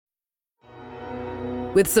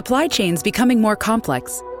With supply chains becoming more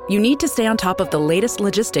complex, you need to stay on top of the latest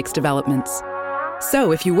logistics developments.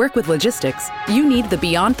 So if you work with logistics, you need the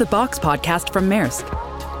Beyond the Box podcast from Maersk.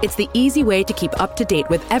 It's the easy way to keep up to date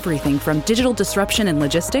with everything from digital disruption in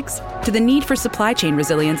logistics to the need for supply chain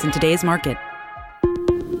resilience in today's market.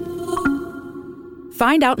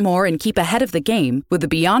 Find out more and keep ahead of the game with the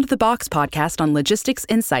Beyond the Box podcast on logistics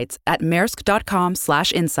insights at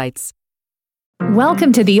maersk.com/insights.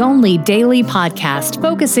 Welcome to the only daily podcast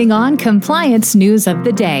focusing on compliance news of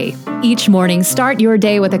the day. Each morning, start your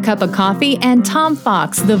day with a cup of coffee and Tom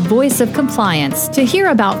Fox, the voice of compliance, to hear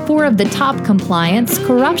about 4 of the top compliance,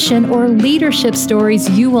 corruption, or leadership stories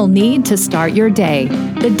you will need to start your day.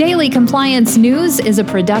 The Daily Compliance News is a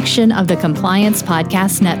production of the Compliance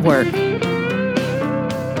Podcast Network.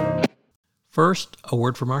 First, a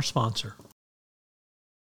word from our sponsor.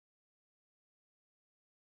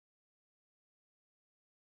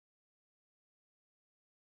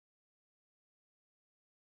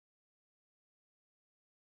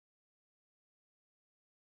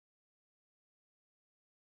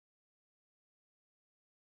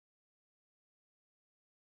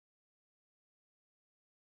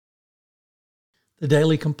 The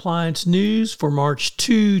Daily Compliance News for March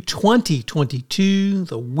 2, 2022,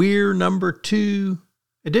 the We're Number 2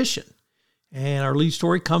 edition. And our lead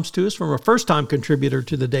story comes to us from a first-time contributor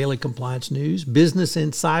to the Daily Compliance News, Business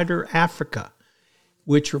Insider Africa,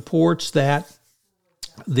 which reports that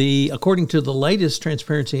according to the latest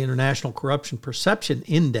Transparency International Corruption Perception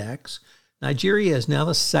Index, Nigeria is now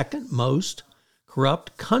the second most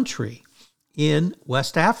corrupt country in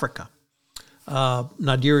West Africa.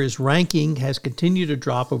 Nigeria's ranking has continued to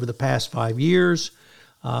drop over the past 5 years.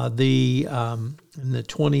 In the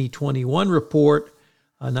 2021 report,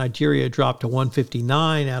 Nigeria dropped to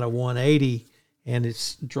 159 out of 180, and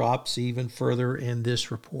it drops even further in this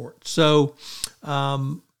report. So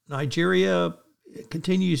Nigeria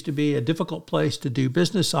continues to be a difficult place to do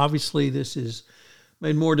business. Obviously, this is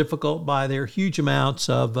made more difficult by their huge amounts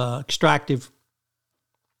of extractive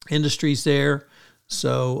industries there.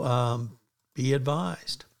 So be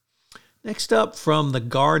advised. Next up from The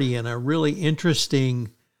Guardian, a really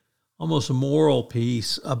interesting, almost a moral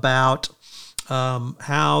piece about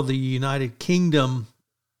how the United Kingdom,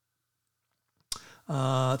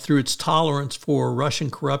 through its tolerance for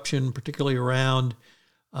Russian corruption, particularly around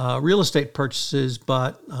real estate purchases,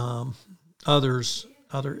 but other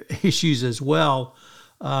issues as well,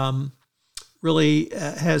 really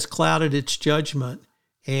has clouded its judgment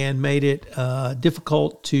and made it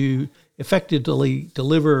difficult to effectively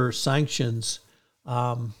deliver sanctions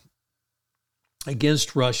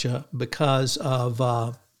against Russia because of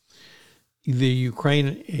the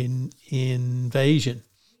Ukraine invasion.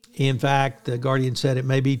 In fact, The Guardian said it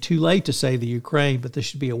may be too late to save the Ukraine, but this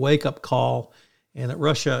should be a wake-up call, and that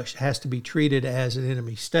Russia has to be treated as an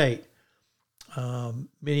enemy state.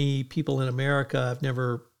 Many people in America have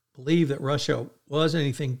never believed that Russia was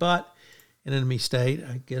anything but an enemy state.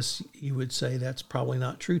 I guess you would say that's probably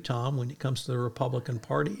not true, Tom, when it comes to the Republican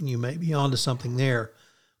Party, and you may be onto something there.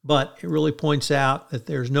 But it really points out that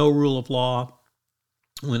there's no rule of law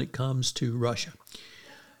when it comes to Russia.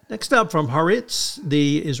 Next up from Haaretz,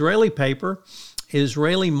 the Israeli paper,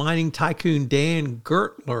 Israeli mining tycoon Dan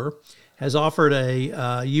Gertler has offered a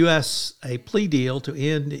plea deal to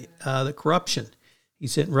end the corruption. He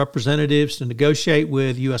sent representatives to negotiate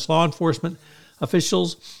with U.S. law enforcement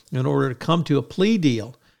officials in order to come to a plea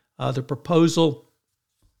deal. The proposal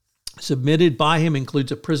submitted by him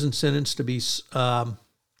includes a prison sentence to be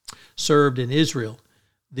served in Israel.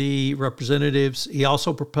 The representatives, he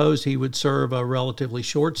also proposed he would serve a relatively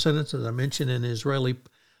short sentence, as I mentioned, in an Israeli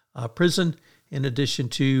prison, in addition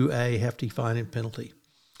to a hefty fine and penalty.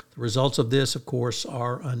 The results of this, of course,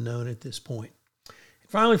 are unknown at this point.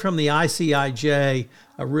 Finally, from the ICIJ,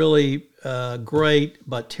 a really great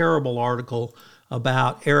but terrible article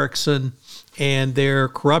about Ericsson and their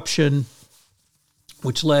corruption,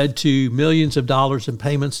 which led to millions of dollars in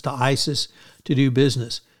payments to ISIS to do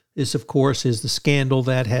business. This, of course, is the scandal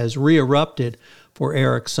that has re-erupted for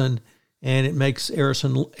Ericsson, and it makes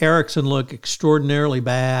Ericsson look extraordinarily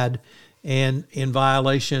bad and in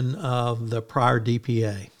violation of the prior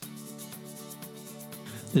DPA.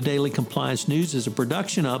 The Daily Compliance News is a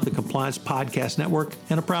production of the Compliance Podcast Network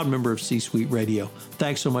and a proud member of C-Suite Radio.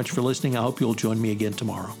 Thanks so much for listening. I hope you'll join me again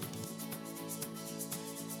tomorrow.